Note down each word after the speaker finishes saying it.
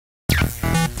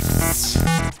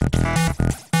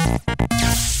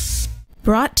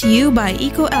Brought to you by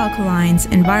Eco Alkalines,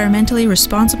 environmentally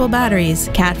responsible batteries.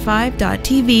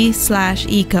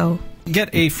 cat5.tv/eco.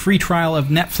 Get a free trial of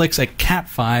Netflix at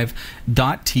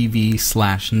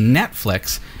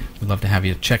cat5.tv/Netflix. We'd love to have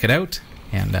you check it out.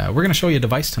 And we're going to show you a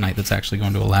device tonight that's actually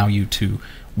going to allow you to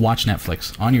watch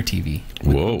Netflix on your TV.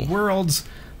 Whoa. The world's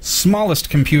smallest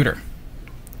computer.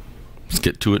 Let's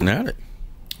get to it and at it.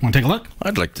 Want to take a look?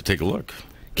 I'd like to take a look.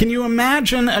 Can you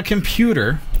imagine a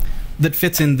computer that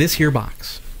fits in this here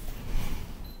box?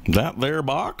 That there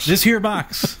box? This here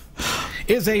box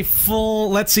is a full,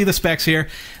 let's see the specs here.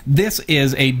 This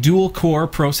is a dual-core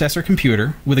processor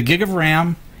computer with a gig of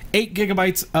RAM, 8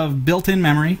 gigabytes of built-in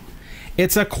memory.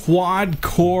 It's a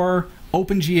quad-core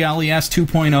OpenGL ES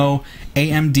 2.0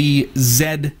 AMD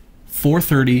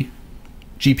Z430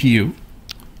 GPU.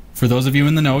 For those of you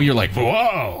in the know, you're like,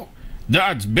 whoa,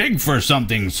 that's big for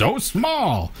something so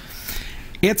small.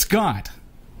 It's got,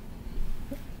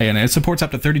 and it supports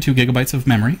up to 32 gigabytes of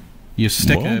memory. You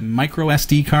stick a micro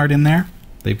SD card in there,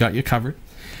 they've got you covered.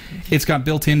 It's got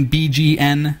built-in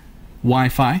BGN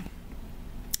Wi-Fi.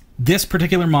 This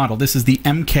particular model, this is the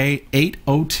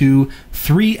MK802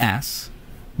 IIIS,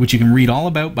 which you can read all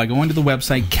about by going to the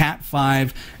website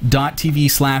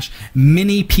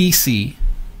cat5.tv/minipc.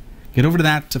 Get over to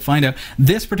that to find out.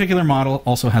 This particular model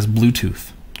also has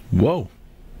Bluetooth. Whoa.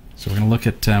 So we're going to look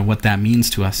at what that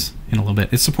means to us in a little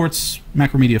bit. It supports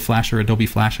Macromedia Flash, or Adobe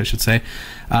Flash, I should say.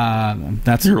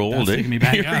 You're old, eh? Me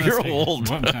back. You're old.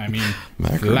 I mean,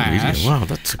 Macromedia. Wow,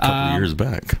 that's a couple of years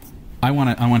back. I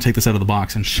want to take this out of the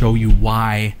box and show you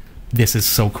why this is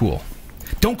so cool.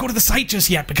 Don't go to the site just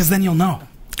yet, because then you'll know.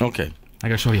 Okay. I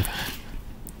got to show you.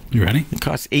 You ready? It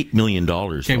costs $8 million.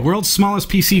 Okay, world's smallest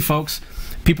PC, folks.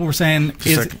 People were saying,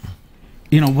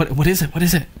 what is it? What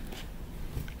is it?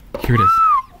 Here it is.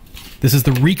 This is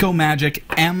the Rikomagic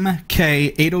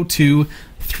MK802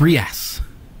 IIIS.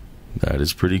 That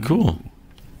is pretty cool.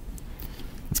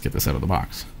 Let's get this out of the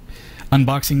box.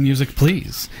 Unboxing music,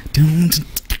 please. Ding,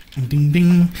 ding,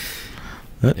 ding.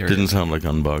 That didn't sound like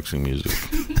unboxing music.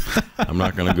 I'm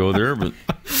not going to go there, but...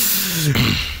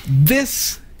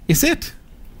 This is it.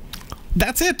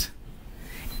 That's it.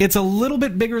 It's a little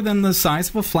bit bigger than the size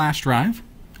of a flash drive,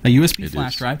 a USB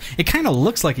flash drive. It kind of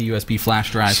looks like a USB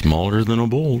flash drive. Smaller than a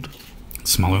Bold.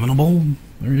 Smaller than a Bold.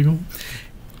 There you go.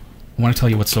 I want to tell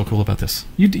you what's so cool about this.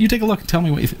 You take a look and tell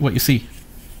me what you see.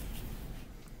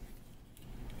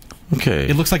 Okay.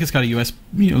 It looks like it's got a USB.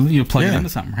 You plug it into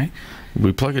something, right?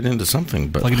 We plug it into something,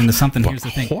 but... Plug it into something. Here's the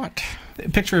thing. What?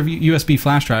 Picture of USB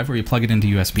flash drive where you plug it into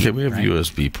USB. Okay, we have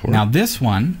USB port. Now this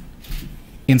one,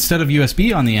 instead of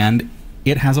USB on the end,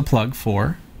 it has a plug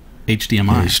for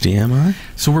HDMI. HDMI?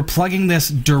 So we're plugging this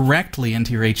directly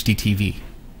into your HD TV.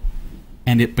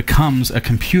 And it becomes a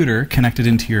computer connected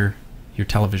into your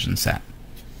television set.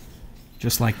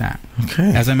 Just like that.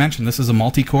 Okay. As I mentioned, this is a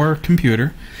multi-core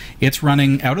computer. It's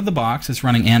running, out of the box, it's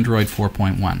running Android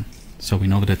 4.1. So we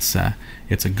know that it's a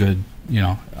good,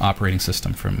 operating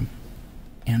system from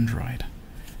Android.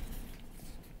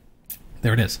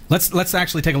 There it is. Let's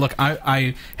actually take a look.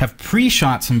 I have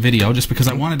pre-shot some video just because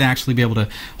I wanted to actually be able to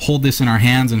hold this in our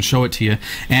hands and show it to you.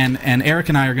 And Eric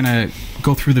and I are going to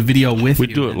go through the video with you.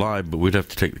 We'd do it live, but we'd have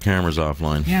to take the cameras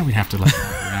offline. Yeah, we'd have to let it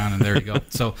walk around, and there you go.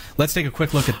 So let's take a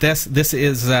quick look at this. This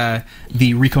is the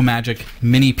Rikomagic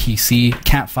Mini PC,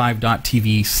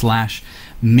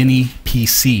 cat5.tv/Mini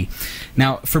PC.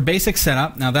 Now, for basic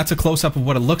setup, now that's a close-up of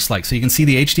what it looks like. So you can see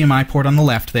the HDMI port on the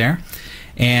left there.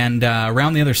 And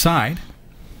around the other side,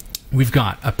 we've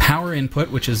got a power input,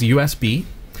 which is USB.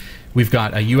 We've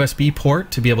got a USB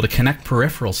port to be able to connect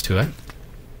peripherals to it.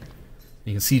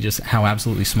 You can see just how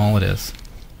absolutely small it is.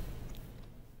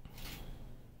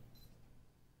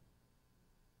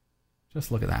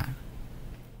 Just look at that.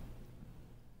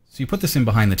 So you put this in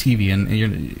behind the TV, and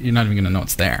you're not even going to know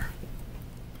it's there.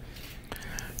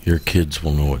 Your kids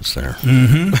will know it's there.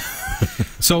 Mm-hmm.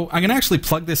 So I'm going to actually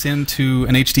plug this into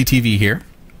an HD TV here.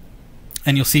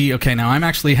 And you'll see, okay, now I'm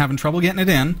actually having trouble getting it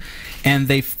in. And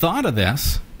they've thought of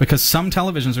this because some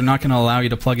televisions are not going to allow you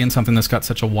to plug in something that's got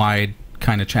such a wide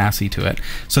kind of chassis to it.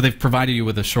 So they've provided you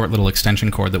with a short little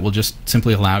extension cord that will just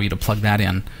simply allow you to plug that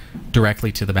in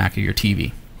directly to the back of your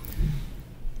TV.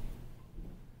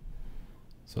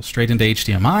 So straight into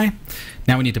HDMI.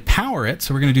 Now we need to power it,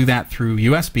 so we're going to do that through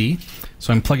USB.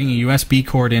 So I'm plugging a USB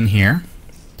cord in here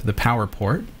to the power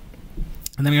port.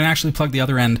 And then I'm going to actually plug the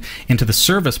other end into the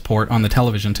service port on the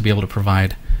television to be able to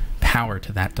provide power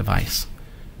to that device.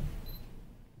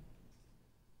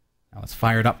 Now let's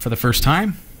fire it up for the first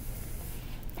time.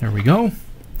 There we go.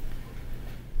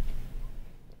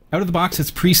 Out of the box,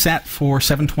 it's preset for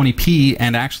 720p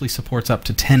and actually supports up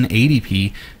to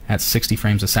 1080p at 60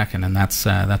 frames a second, and that's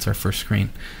our first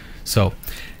screen. So,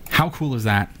 how cool is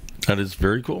that? That is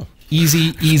very cool. Easy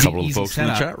A couple of folks setup.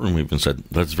 in the chat room even said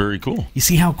that's very cool. You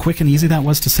see how quick and easy that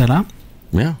was to set up?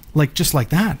 Yeah. Like, just like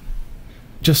that.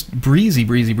 Just breezy,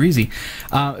 breezy, breezy.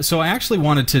 So I actually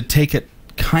wanted to take it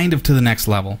kind of to the next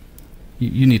level.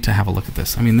 You need to have a look at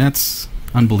this. I mean, that's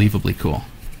unbelievably cool.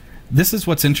 This is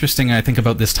what's interesting, I think,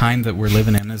 about this time that we're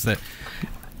living in, is that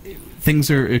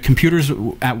computers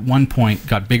at one point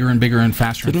got bigger and bigger and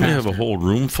faster and faster. Didn't we have a whole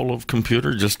room full of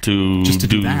computer just to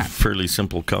do that? Fairly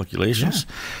simple calculations?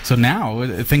 Yeah. So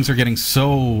now things are getting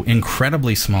so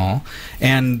incredibly small,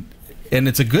 and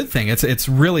it's a good thing. It's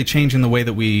really changing the way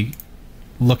that we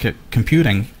look at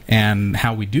computing and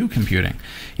how we do computing.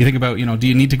 You think about, do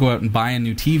you need to go out and buy a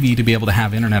new TV to be able to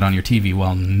have internet on your TV?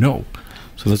 Well, no.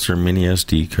 So that's your mini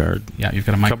SD card. Yeah, you've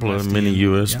got a micro couple of SD. mini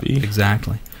USB. Yeah,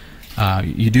 exactly.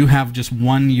 You do have just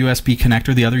one USB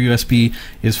connector. The other USB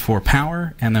is for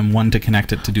power, and then one to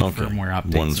connect it to do firmware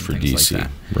updates. One's for DC, like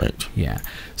that. Right? Yeah.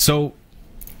 So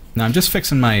now I'm just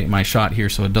fixing my shot here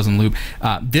so it doesn't loop.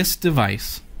 This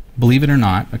device, believe it or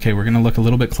not, okay, we're going to look a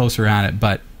little bit closer at it,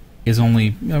 but is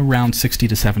only around $60 to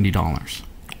 $70.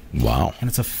 Wow! And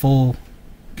it's a full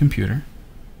computer.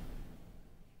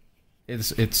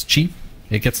 It's cheap.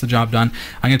 It gets the job done.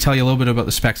 I'm going to tell you a little bit about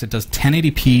the specs. It does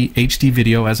 1080p HD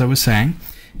video, as I was saying.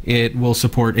 It will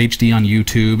support HD on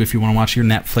YouTube if you want to watch your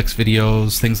Netflix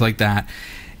videos, things like that.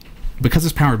 Because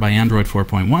it's powered by Android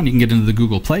 4.1, you can get into the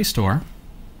Google Play Store,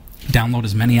 download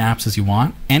as many apps as you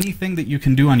want. Anything that you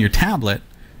can do on your tablet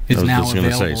is now available. I was just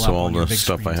going to say, so all the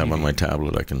stuff I have on my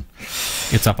tablet, I can...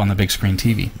 It's up on the big screen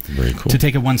TV. Very cool. To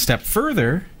take it one step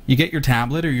further, you get your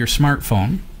tablet or your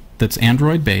smartphone that's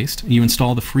Android-based, you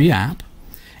install the free app,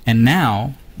 and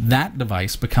now that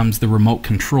device becomes the remote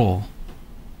control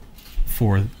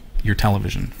for your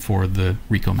television, for the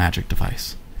Rikomagic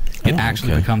device. It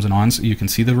actually becomes you can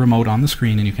see the remote on the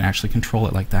screen, and you can actually control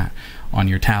it like that. On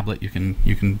your tablet, you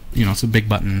can it's a big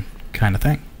button kind of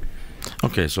thing.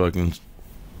 Okay, so I've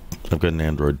got an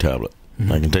Android tablet.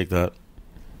 I can take that.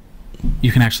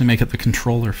 You can actually make it the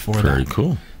controller for that. Very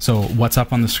cool. So what's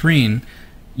up on the screen,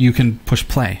 you can push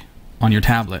play on your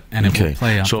tablet, and it will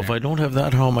play up So there. if I don't have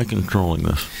that, how am I controlling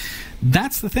this?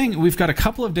 That's the thing. We've got a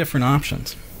couple of different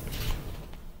options.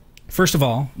 First of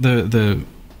all, the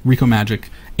Rikomagic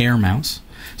Air mouse.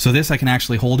 So this I can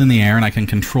actually hold in the air, and I can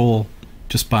control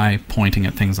just by pointing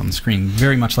at things on the screen.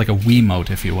 Very much like a Wiimote,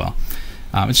 if you will.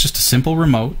 It's just a simple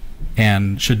remote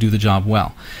and should do the job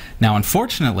well. Now,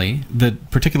 unfortunately, the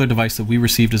particular device that we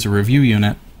received as a review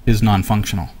unit is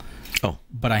non-functional. Oh,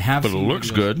 but I have. But it looks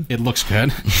good. It looks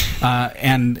good,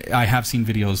 and I have seen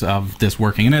videos of this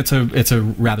working, and it's a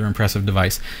rather impressive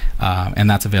device, and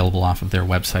that's available off of their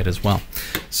website as well.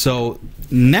 So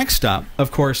next up,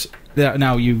 of course,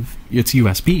 now it's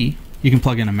USB. You can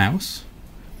plug in a mouse.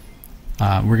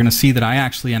 We're going to see that I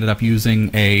actually ended up using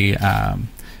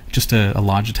just a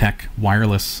Logitech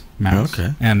wireless mouse,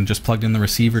 and just plugged in the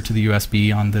receiver to the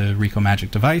USB on the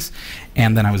Rikomagic device,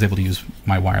 and then I was able to use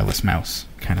my wireless mouse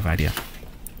kind of idea.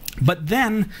 But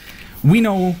then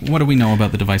what do we know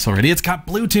about the device already? It's got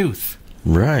Bluetooth.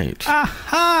 Right.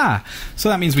 Aha! So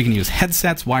that means we can use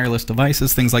headsets, wireless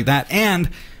devices, things like that, and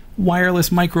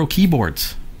wireless micro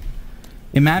keyboards.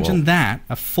 Imagine that,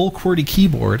 a full QWERTY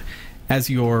keyboard as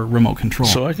your remote control.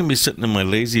 So I can be sitting in my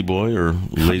lazy boy or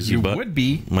lazy butt. You would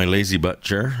be. My lazy butt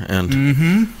chair,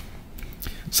 and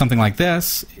something like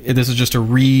this. This is just a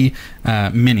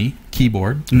mini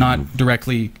keyboard, not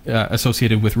directly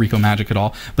associated with Rikomagic at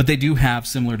all, but they do have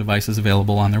similar devices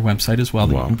available on their website as well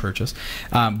that you can purchase.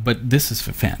 But this is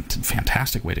a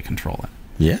fantastic way to control it.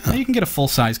 Yeah. Now, you can get a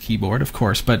full-size keyboard, of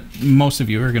course, but most of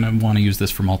you are going to want to use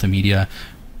this for multimedia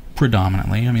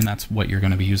predominantly. I mean, that's what you're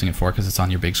going to be using it for because it's on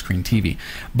your big screen TV.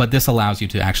 But this allows you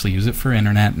to actually use it for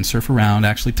internet and surf around,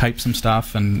 actually type some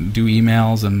stuff and do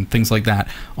emails and things like that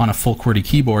on a full QWERTY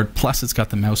keyboard. Plus, it's got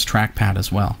the mouse trackpad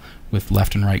as well with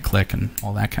left and right click and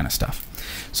all that kind of stuff.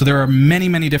 So there are many,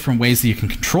 many different ways that you can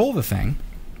control the thing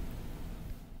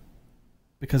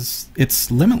because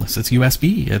it's limitless. It's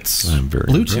USB. It's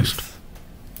Bluetooth. Impressed.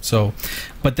 So,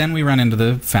 but then we run into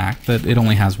the fact that it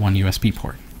only has one USB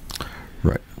port.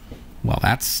 Right. Well,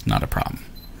 that's not a problem.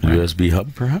 Right? USB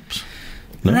hub, perhaps?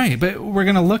 No? Right, but we're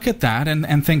going to look at that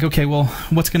and think, okay, well,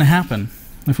 what's going to happen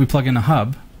if we plug in a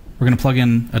hub? We're going to plug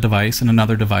in a device and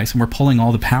another device, and we're pulling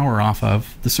all the power off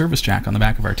of the service jack on the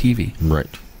back of our TV. Right.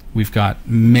 We've got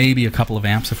maybe a couple of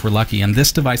amps if we're lucky. And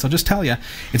this device, I'll just tell you,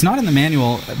 it's not in the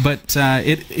manual, but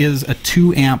it is a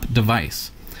 2-amp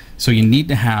device. So you need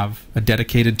to have a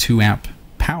dedicated 2-amp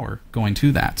power going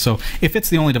to that. So if it's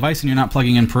the only device and you're not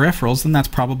plugging in peripherals, then that's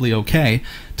probably okay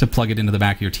to plug it into the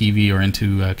back of your TV or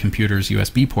into a computer's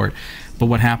USB port. But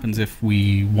what happens if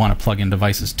we want to plug in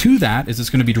devices to that is it's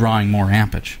going to be drawing more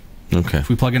ampage. Okay. If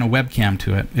we plug in a webcam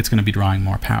to it, it's going to be drawing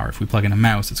more power. If we plug in a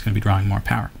mouse, it's going to be drawing more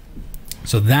power.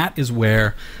 So that is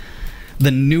where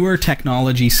the newer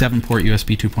technology 7-port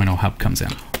USB 2.0 hub comes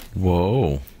in.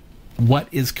 Whoa. What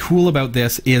is cool about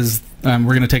this is, we're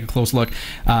going to take a close look,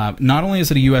 not only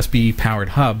is it a USB powered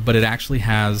hub, but it actually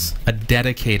has a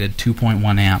dedicated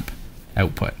 2.1 amp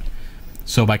output.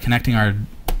 So by connecting our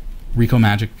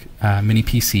Rikomagic mini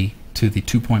PC to the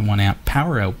 2.1 amp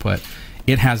power output,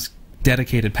 it has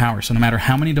dedicated power. So no matter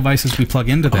how many devices we plug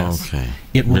into this,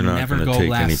 it will never go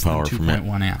less than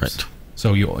 2.1 amps. Right.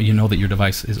 So you know that your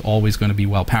device is always going to be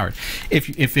well powered.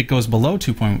 If it goes below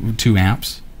 2.2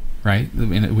 amps, right,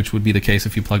 which would be the case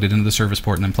if you plugged it into the service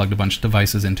port and then plugged a bunch of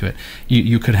devices into it,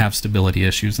 you could have stability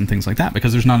issues and things like that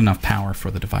because there's not enough power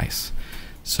for the device.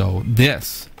 So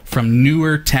this from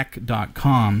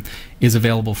newertech.com is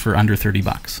available for under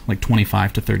 $30, like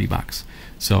 25 to $30.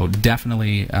 So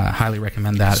definitely highly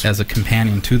recommend that as a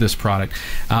companion to this product.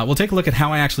 We'll take a look at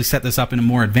how I actually set this up in a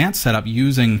more advanced setup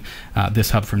using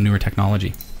this hub from Newer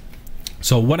Technology.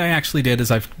 So what I actually did is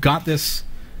I've got this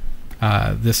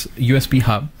this USB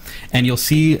hub, and you'll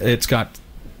see it's got,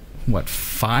 what,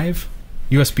 5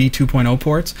 USB 2.0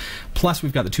 ports, plus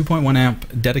we've got the 2.1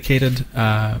 amp dedicated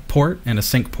port and a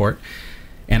sync port,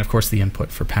 and of course the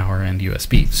input for power and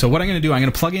USB. So what I'm going to do, I'm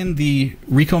going to plug in the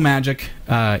Rikomagic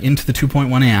into the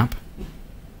 2.1 amp,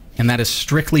 and that is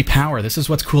strictly power. This is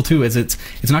what's cool too, is it's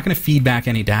not going to feed back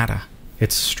any data.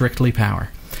 It's strictly power.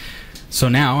 So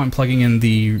now I'm plugging in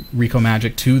the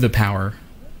Rikomagic to the power,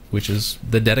 which is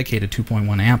the dedicated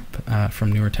 2.1 amp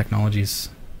from Newer Technologies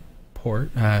port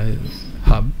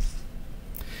hub.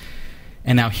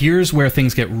 And now here's where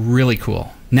things get really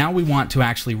cool. Now we want to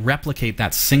actually replicate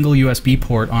that single USB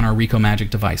port on our Rikomagic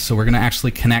device. So we're going to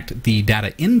actually connect the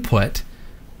data input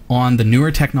on the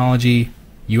Newer Technology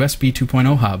USB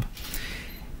 2.0 hub.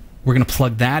 We're going to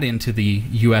plug that into the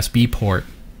USB port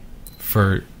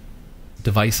for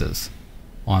devices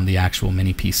on the actual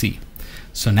mini PC.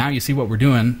 So now you see what we're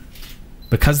doing.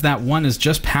 Because that one is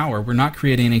just power, we're not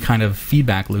creating any kind of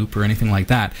feedback loop or anything like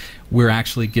that. We're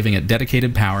actually giving it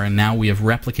dedicated power, and now we have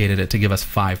replicated it to give us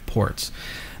 5 ports.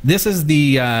 This is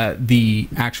the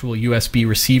actual USB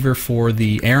receiver for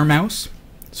the Air mouse.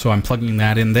 So I'm plugging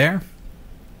that in there.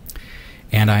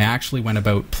 And I actually went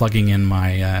about plugging in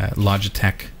my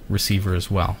Logitech receiver as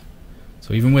well.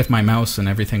 So even with my mouse and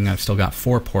everything, I've still got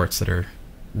 4 ports that are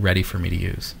ready for me to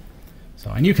use. So,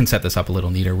 and you can set this up a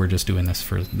little neater. We're just doing this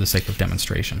for the sake of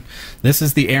demonstration. This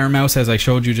is the Air mouse, as I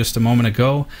showed you just a moment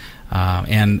ago,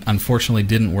 and unfortunately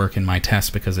didn't work in my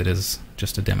test because it is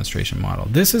just a demonstration model.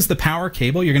 This is the power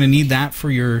cable. You're going to need that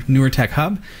for your Newer Tech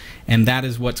hub, and that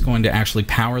is what's going to actually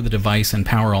power the device and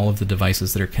power all of the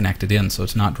devices that are connected in, so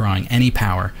it's not drawing any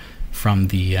power from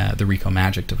the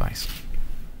Rikomagic device.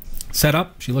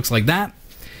 Setup, she looks like that,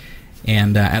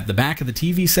 and at the back of the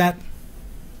TV set,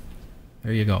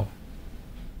 there you go.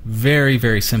 Very,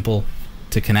 very simple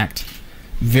to connect.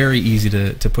 Very easy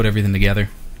to put everything together.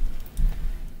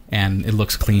 And it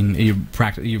looks clean.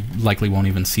 You likely won't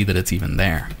even see that it's even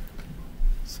there.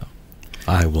 So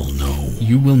I will know.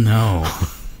 You will know.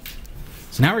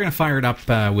 So now we're going to fire it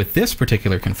up with this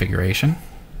particular configuration.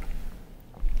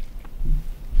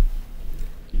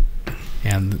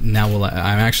 And now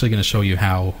I'm actually going to show you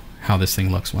how this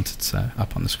thing looks once it's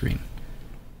up on the screen.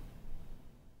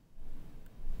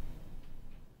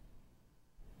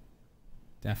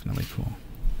 Definitely cool.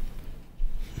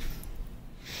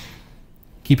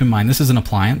 Keep in mind, this is an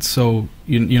appliance, so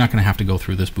you're not going to have to go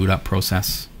through this boot up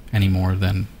process any more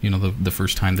than the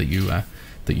first time that you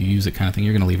use it, kind of thing.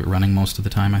 You're going to leave it running most of the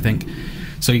time, I think.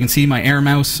 So you can see my Air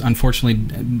mouse,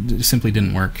 unfortunately, simply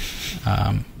didn't work.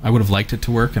 I would have liked it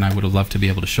to work, and I would have loved to be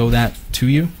able to show that to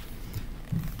you.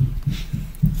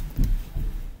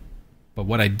 But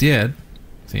what I did,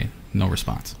 see, no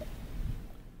response.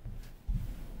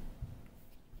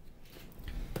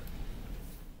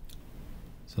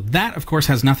 So that, of course,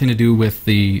 has nothing to do with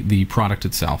the product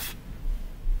itself.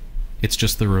 It's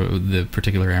just the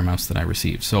particular Air mouse that I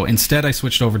received. So instead, I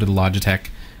switched over to the Logitech,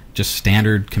 just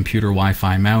standard computer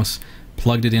Wi-Fi mouse,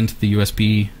 plugged it into the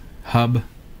USB hub,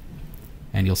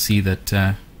 and you'll see that,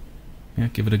 yeah,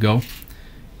 give it a go.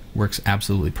 Works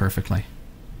absolutely perfectly.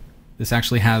 This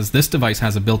device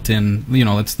has a built-in,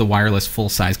 it's the wireless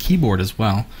full-size keyboard as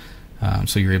well.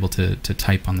 So you're able to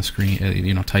type on the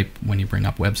screen, type when you bring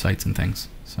up websites and things.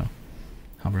 So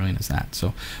How brilliant is that?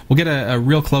 So we'll get a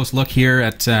real close look here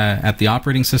at the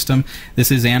operating system. This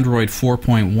is Android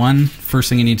 4.1. First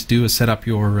thing you need to do is set up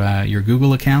your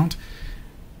Google account,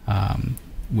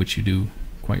 which you do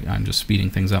quite. I'm just speeding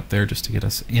things up there just to get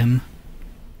us in.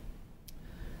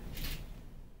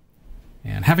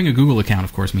 And having a Google account,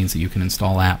 of course, means that you can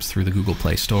install apps through the Google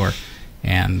Play Store.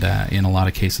 And in a lot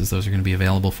of cases, those are going to be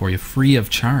available for you free of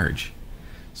charge.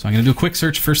 So I'm going to do a quick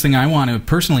search. First thing I want to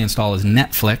personally install is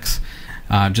Netflix,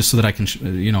 just so that I can,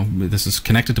 this is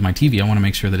connected to my TV. I want to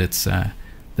make sure that it's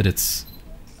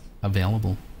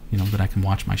available, that I can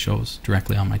watch my shows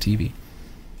directly on my TV.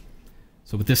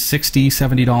 So with this $60,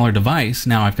 $70 device,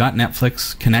 now I've got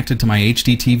Netflix connected to my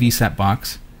HD TV set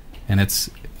box, and it's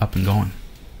up and going,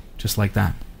 just like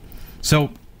that.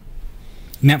 So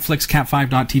Netflix,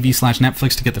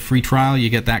 cat5.tv/Netflix to get the free trial. You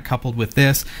get that coupled with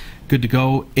this. Good to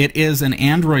go. It is an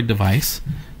Android device,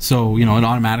 so it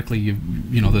automatically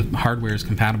the hardware is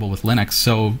compatible with Linux.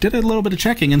 So did a little bit of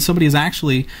checking, and somebody has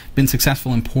actually been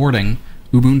successful in porting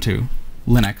Ubuntu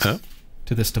Linux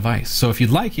to this device. So if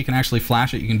you'd like, you can actually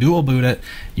flash it. You can dual boot it.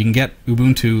 You can get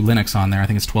Ubuntu Linux on there. I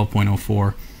think it's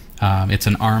 12.04. It's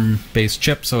an ARM-based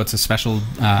chip, so it's a special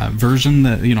version.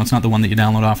 That it's not the one that you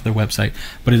download off their website,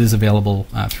 but it is available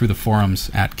through the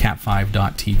forums at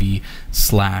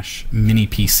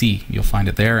cat5.tv/minipc. You'll find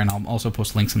it there, and I'll also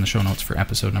post links in the show notes for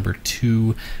episode number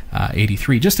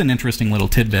 283. Just an interesting little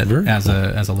tidbit as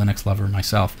a Linux lover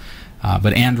myself.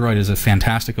 But Android is a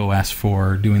fantastic OS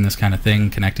for doing this kind of thing,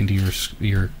 connecting to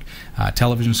your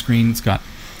television screen. It's got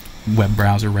web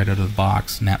browser right out of the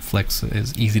box. Netflix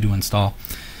is easy to install.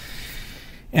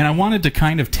 And I wanted to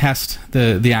kind of test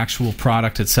the actual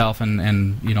product itself, and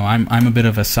I'm a bit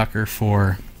of a sucker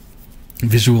for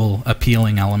visual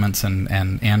appealing elements, and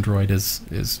Android is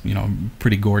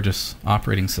pretty gorgeous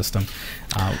operating system.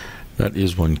 That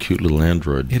is one cute little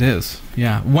Android. It is,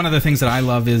 yeah. One of the things that I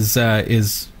love is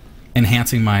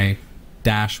enhancing my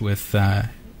dash with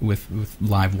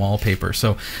live wallpaper.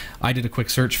 So I did a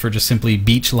quick search for just simply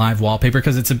beach live wallpaper,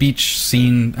 because it's a beach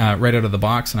scene right out of the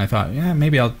box, and I thought, yeah,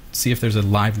 maybe I'll see if there's a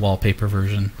live wallpaper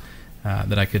version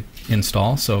that I could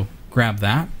install. So grab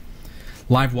that.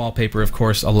 Live wallpaper, of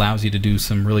course, allows you to do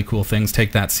some really cool things.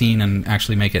 Take that scene and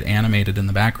actually make it animated in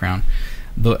the background.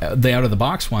 The out of the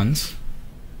box ones,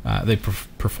 they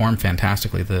perform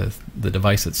fantastically. The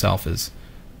device itself is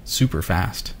super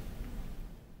fast.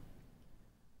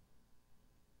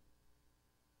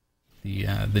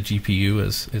 The GPU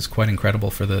is quite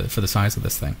incredible for the size of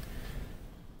this thing.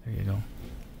 There you go.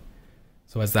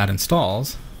 So as that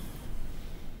installs,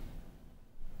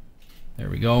 there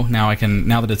we go. Now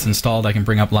that it's installed, I can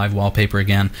bring up live wallpaper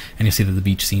again, and you see that the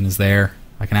beach scene is there.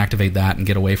 I can activate that and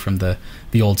get away from the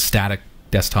old static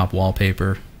desktop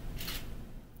wallpaper.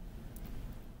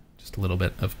 Just a little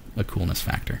bit of a coolness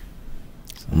factor.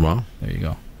 So, wow. There you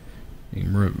go. You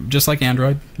can just like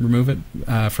Android, remove it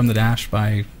from the dash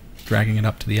by dragging it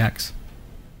up to the X,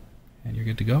 and you're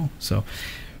good to go. So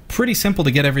pretty simple to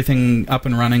get everything up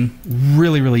and running.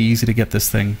 Really, really easy to get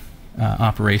this thing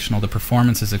operational. The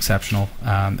performance is exceptional,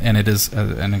 and it is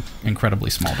an incredibly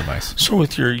small device. So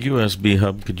with your USB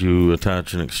hub, could you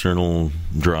attach an external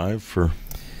drive for?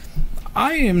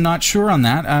 I am not sure on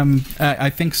that. I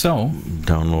think so.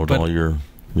 Download all your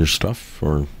stuff,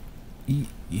 or?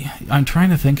 I'm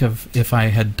trying to think of if I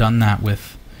had done that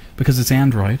with. Because it's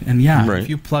Android, and if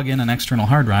you plug in an external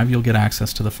hard drive, you'll get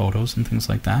access to the photos and things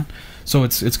like that. So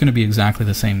it's going to be exactly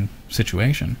the same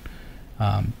situation.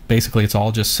 Basically, it's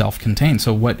all just self-contained.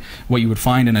 So what you would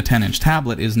find in a 10-inch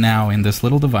tablet is now in this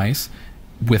little device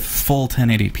with full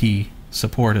 1080p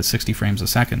support at 60 frames a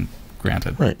second,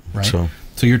 granted. Right. So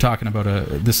you're talking about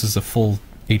this is a full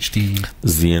HD.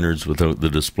 This is the innards without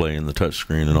the display and the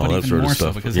touchscreen and all that sort of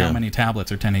stuff. So because how many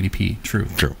tablets are 1080p? True.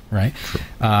 Right. True.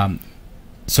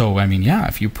 So, I mean,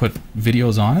 if you put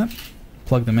videos on it,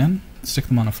 plug them in, stick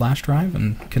them on a flash drive,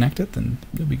 and connect it, then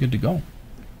you'll be good to go.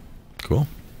 Cool.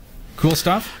 Cool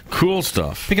stuff? Cool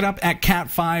stuff. Pick it up at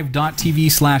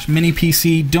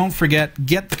cat5.tv/minipc. Don't forget,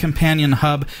 get the companion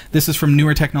hub. This is from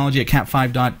Newer Technology at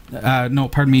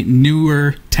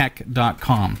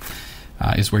newertech.com.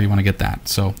 Is where you want to get that.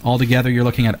 So altogether, you're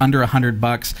looking at under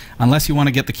 $100, unless you want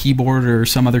to get the keyboard or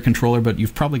some other controller. But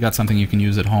you've probably got something you can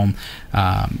use at home,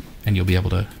 and you'll be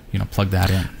able to plug that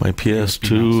in. My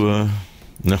PS2,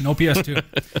 no PS2,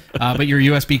 but your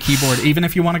USB keyboard. Even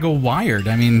if you want to go wired,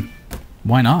 I mean,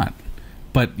 why not?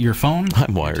 But your phone,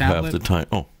 I'm wired tablet, half the time.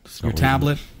 Oh, your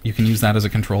tablet, you can use that as a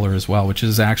controller as well, which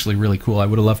is actually really cool. I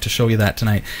would have loved to show you that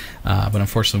tonight, but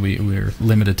unfortunately we're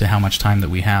limited to how much time that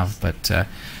we have. But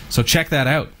so check that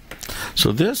out.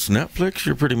 So this Netflix,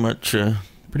 you're pretty much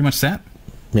set.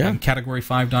 Yeah.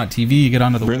 Category5.tv. You get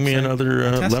onto the Bring website. me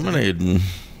another lemonade and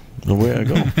away I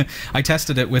go. I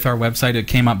tested it with our website. It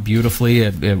came up beautifully.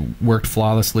 It worked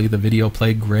flawlessly. The video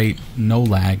played great. No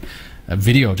lag.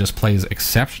 Video just plays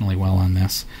exceptionally well on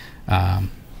this.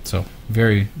 So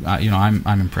very, I'm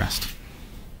impressed.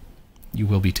 You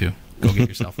will be too. Go get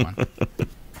yourself one.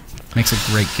 Makes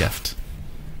a great gift.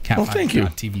 Thank you.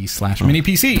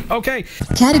 Cat5.tv/mini-PC. Okay.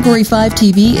 Category 5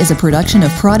 TV is a production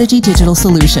of Prodigy Digital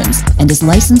Solutions and is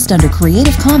licensed under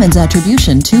Creative Commons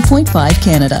Attribution 2.5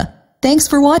 Canada. Thanks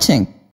for watching.